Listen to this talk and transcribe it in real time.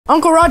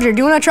Uncle Roger, do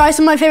you want to try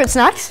some of my favorite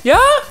snacks? Yeah?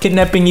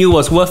 Kidnapping you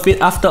was worth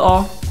it after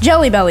all.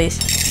 Jelly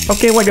Bellies.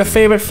 Okay, what's your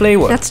favorite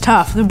flavor? That's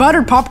tough. The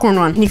buttered popcorn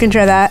one. You can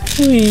try that.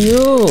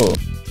 Ew.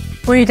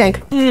 What do you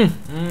think?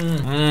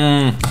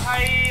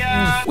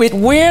 It's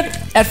weird.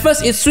 At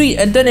first it's sweet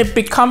and then it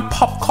become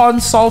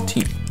popcorn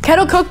salty.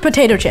 Kettle cooked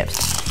potato chips.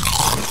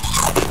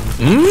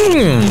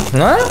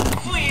 Huh?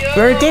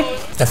 Very good.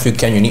 If you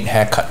can, you need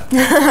haircut.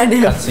 I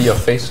do. Can't see your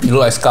face. You look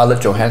like Scarlett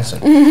Johansson.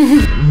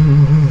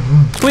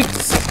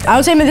 Twix. I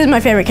would say this is my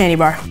favorite candy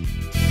bar.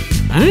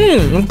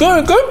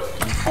 Good.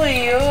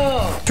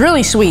 It's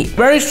really sweet.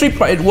 Very sweet,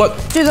 but it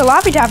works. There's a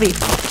Laffy Taffy.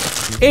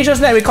 Asian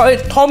snack, we call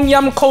it Tom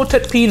Yum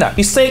Coated Peanut.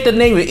 We say the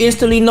name, we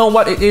instantly know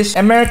what it is.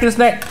 American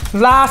snack,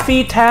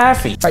 Laffy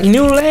Taffy. Like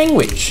new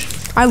language.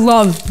 I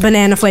love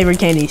banana flavored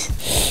candies.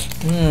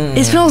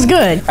 It smells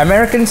good.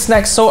 American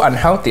snacks so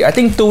unhealthy. I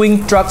think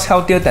doing drugs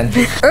healthier than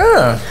this.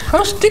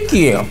 How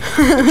sticky.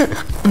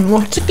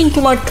 What's sticking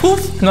to my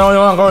tooth? No, you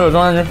want to go to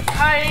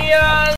the